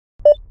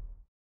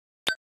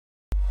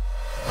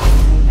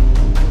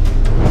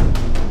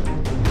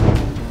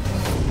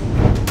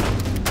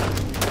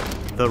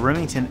The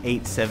Remington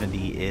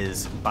 870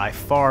 is by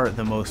far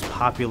the most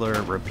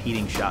popular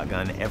repeating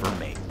shotgun ever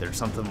made. There's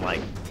something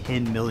like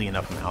 10 million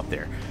of them out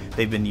there.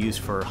 They've been used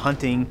for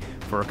hunting,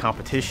 for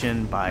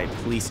competition by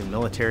police and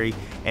military,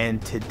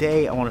 and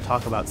today I want to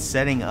talk about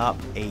setting up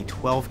a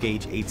 12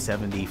 gauge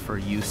 870 for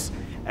use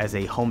as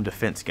a home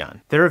defense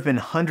gun. There have been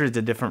hundreds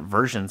of different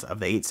versions of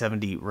the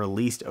 870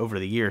 released over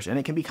the years, and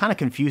it can be kind of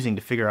confusing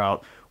to figure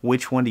out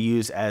which one to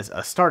use as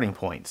a starting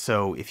point.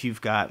 So if you've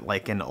got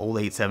like an old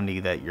 870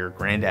 that your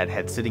granddad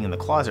had sitting in the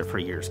closet for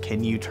years,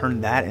 can you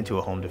turn that into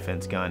a home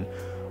defense gun?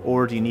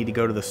 Or do you need to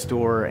go to the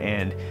store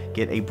and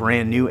get a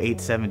brand new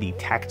 870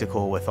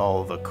 tactical with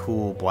all the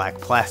cool black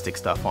plastic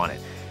stuff on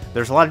it?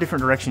 There's a lot of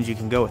different directions you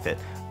can go with it,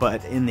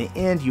 but in the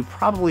end, you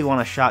probably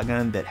want a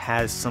shotgun that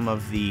has some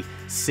of the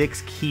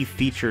 6 key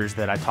features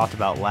that I talked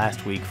about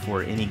last week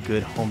for any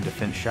good home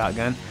defense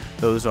shotgun.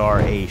 Those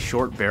are a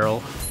short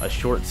barrel, a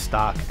short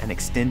stock, an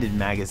extended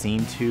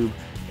magazine tube,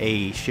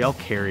 a shell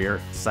carrier,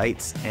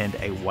 sights, and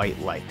a white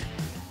light.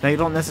 Now, you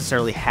don't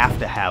necessarily have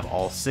to have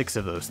all 6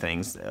 of those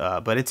things,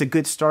 but it's a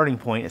good starting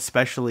point,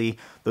 especially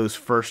those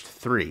first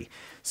 3.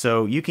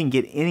 So you can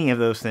get any of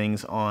those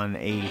things on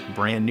a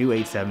brand new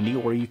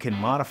 870, or you can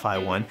modify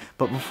one.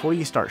 But before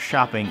you start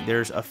shopping,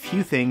 there's a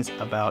few things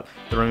about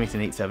the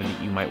Remington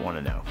 870 you might want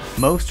to know.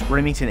 Most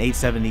Remington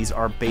 870s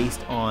are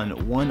based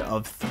on one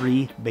of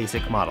 3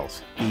 basic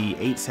models: the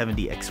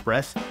 870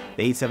 Express,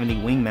 the 870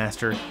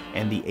 Wingmaster,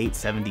 and the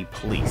 870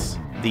 Police.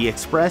 The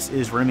Express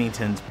is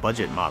Remington's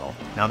budget model.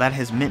 Now, that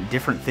has meant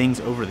different things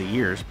over the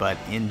years, but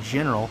in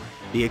general,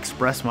 the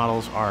Express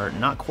models are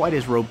not quite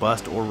as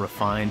robust or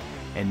refined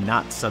and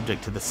not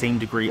subject to the same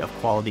degree of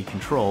quality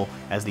control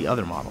as the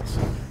other models.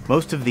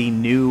 Most of the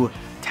new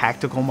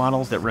tactical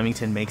models that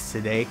Remington makes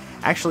today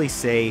actually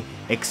say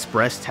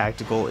Express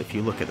Tactical if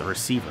you look at the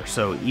receiver.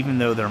 So even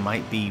though there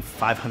might be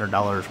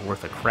 $500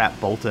 worth of crap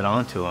bolted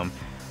onto them,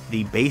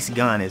 the base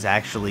gun is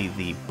actually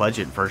the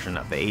budget version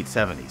of the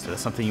 870, so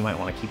that's something you might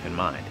want to keep in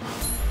mind.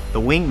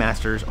 The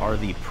Wingmasters are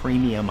the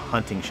premium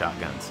hunting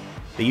shotguns.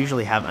 They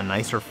usually have a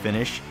nicer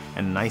finish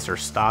and a nicer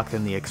stock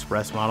than the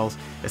Express models,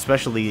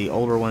 especially the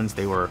older ones.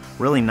 They were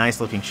really nice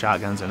looking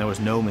shotguns and there was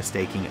no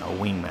mistaking a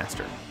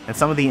Wingmaster. And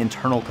some of the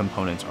internal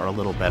components are a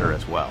little better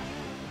as well.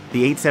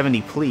 The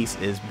 870 Police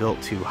is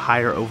built to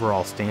higher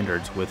overall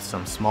standards with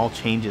some small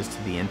changes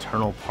to the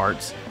internal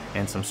parts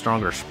and some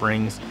stronger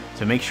springs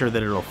to make sure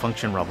that it'll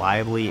function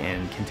reliably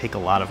and can take a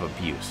lot of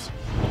abuse.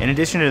 In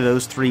addition to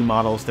those 3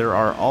 models, there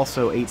are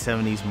also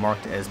 870s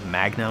marked as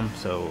Magnum,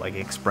 so like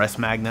Express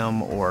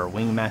Magnum or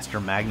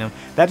Wingmaster Magnum.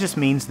 That just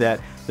means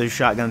that those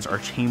shotguns are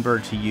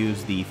chambered to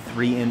use the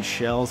 3-inch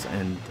shells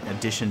in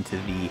addition to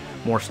the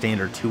more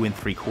standard 2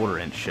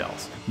 3/4-inch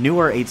shells.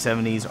 Newer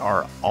 870s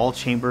are all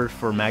chambered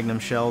for Magnum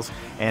shells,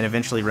 and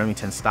eventually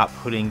Remington stopped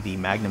putting the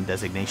Magnum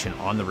designation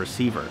on the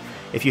receiver.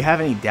 If you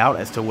have any doubt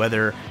as to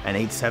whether an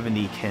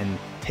 870 can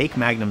take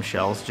Magnum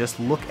shells, just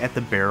look at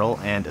the barrel,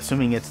 and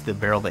assuming it's the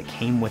barrel that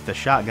came with the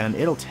shotgun,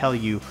 it'll tell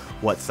you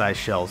what size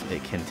shells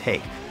it can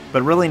take.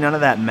 But really none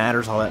of that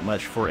matters all that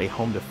much for a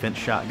home defense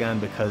shotgun,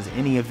 because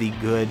any of the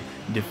good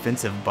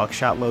defensive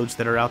buckshot loads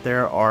that are out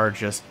there are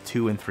just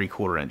 2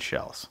 3/4-inch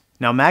shells.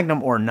 Now,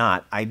 Magnum or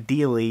not,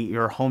 ideally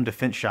your home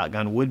defense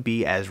shotgun would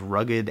be as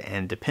rugged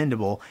and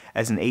dependable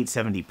as an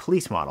 870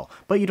 Police model,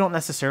 but you don't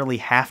necessarily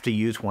have to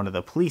use one of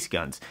the police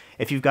guns.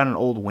 If you've got an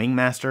old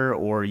Wingmaster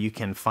or you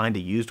can find a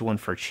used one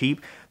for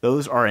cheap,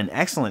 those are an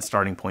excellent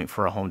starting point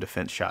for a home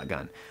defense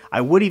shotgun.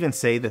 I would even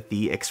say that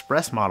the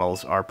Express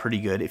models are pretty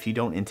good if you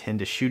don't intend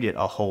to shoot it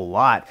a whole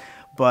lot,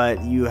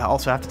 but you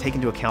also have to take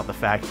into account the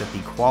fact that the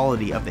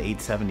quality of the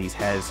 870s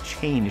has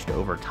changed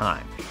over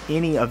time.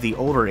 Any of the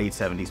older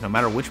 870s, no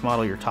matter which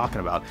model you're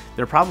talking about,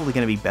 they're probably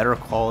going to be better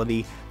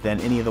quality than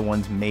any of the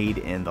ones made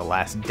in the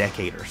last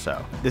decade or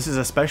so. This is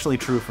especially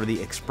true for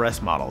the Express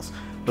models.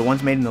 The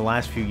ones made in the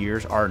last few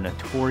years are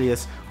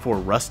notorious for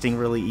rusting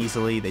really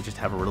easily. They just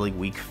have a really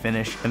weak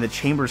finish, and the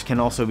chambers can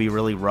also be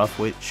really rough,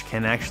 which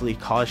can actually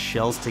cause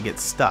shells to get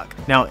stuck.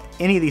 Now,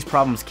 any of these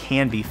problems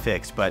can be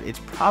fixed, but it's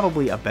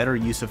probably a better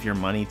use of your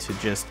money to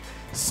just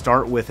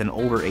start with an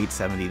older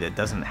 870 that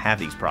doesn't have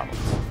these problems.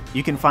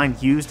 You can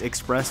find used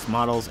Express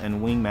models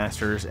and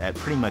Wingmasters at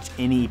pretty much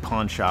any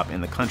pawn shop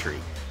in the country.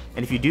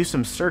 And if you do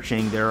some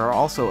searching, there are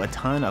also a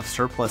ton of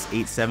surplus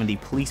 870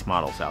 Police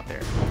models out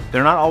there.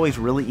 They're not always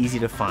really easy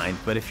to find,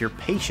 but if you're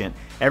patient,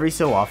 every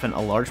so often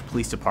a large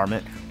police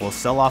department will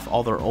sell off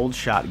all their old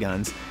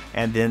shotguns,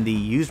 and then the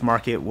used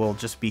market will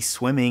just be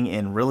swimming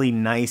in really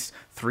nice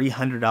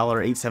 $300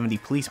 870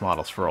 Police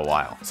models for a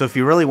while. So if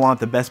you really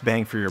want the best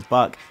bang for your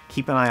buck,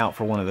 keep an eye out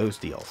for one of those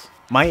deals.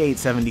 My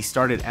 870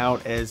 started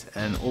out as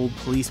an old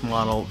police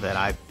model that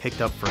I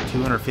picked up for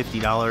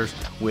 $250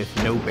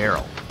 with no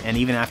barrel. And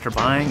even after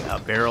buying a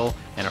barrel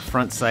and a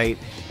front sight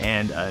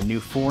and a new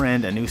fore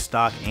end, a new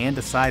stock, and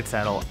a side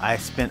saddle, I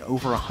spent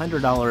over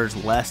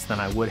 $100 less than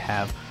I would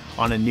have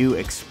on a new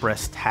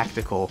Express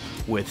Tactical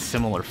with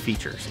similar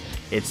features.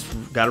 It's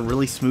got a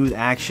really smooth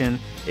action,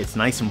 it's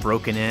nice and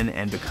broken in,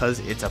 and because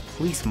it's a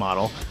police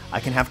model, I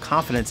can have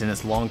confidence in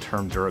its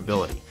long-term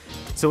durability.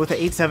 So with the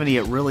 870,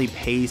 it really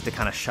pays to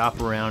kind of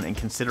shop around and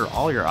consider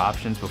all your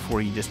options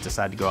before you just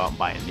decide to go out and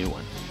buy a new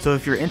one. So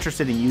if you're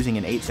interested in using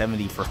an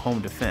 870 for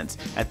home defense,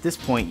 at this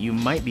point you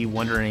might be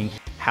wondering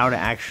how to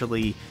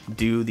actually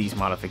do these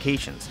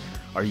modifications.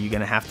 Are you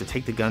going to have to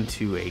take the gun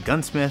to a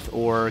gunsmith,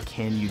 or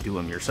can you do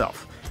them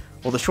yourself?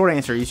 Well, the short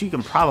answer is you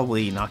can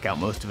probably knock out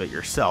most of it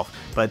yourself,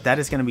 but that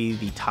is going to be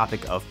the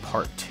topic of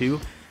part 2.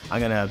 I'm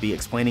going to be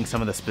explaining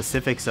some of the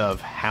specifics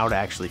of how to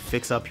actually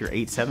fix up your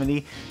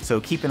 870, so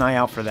keep an eye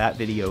out for that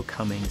video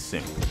coming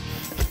soon.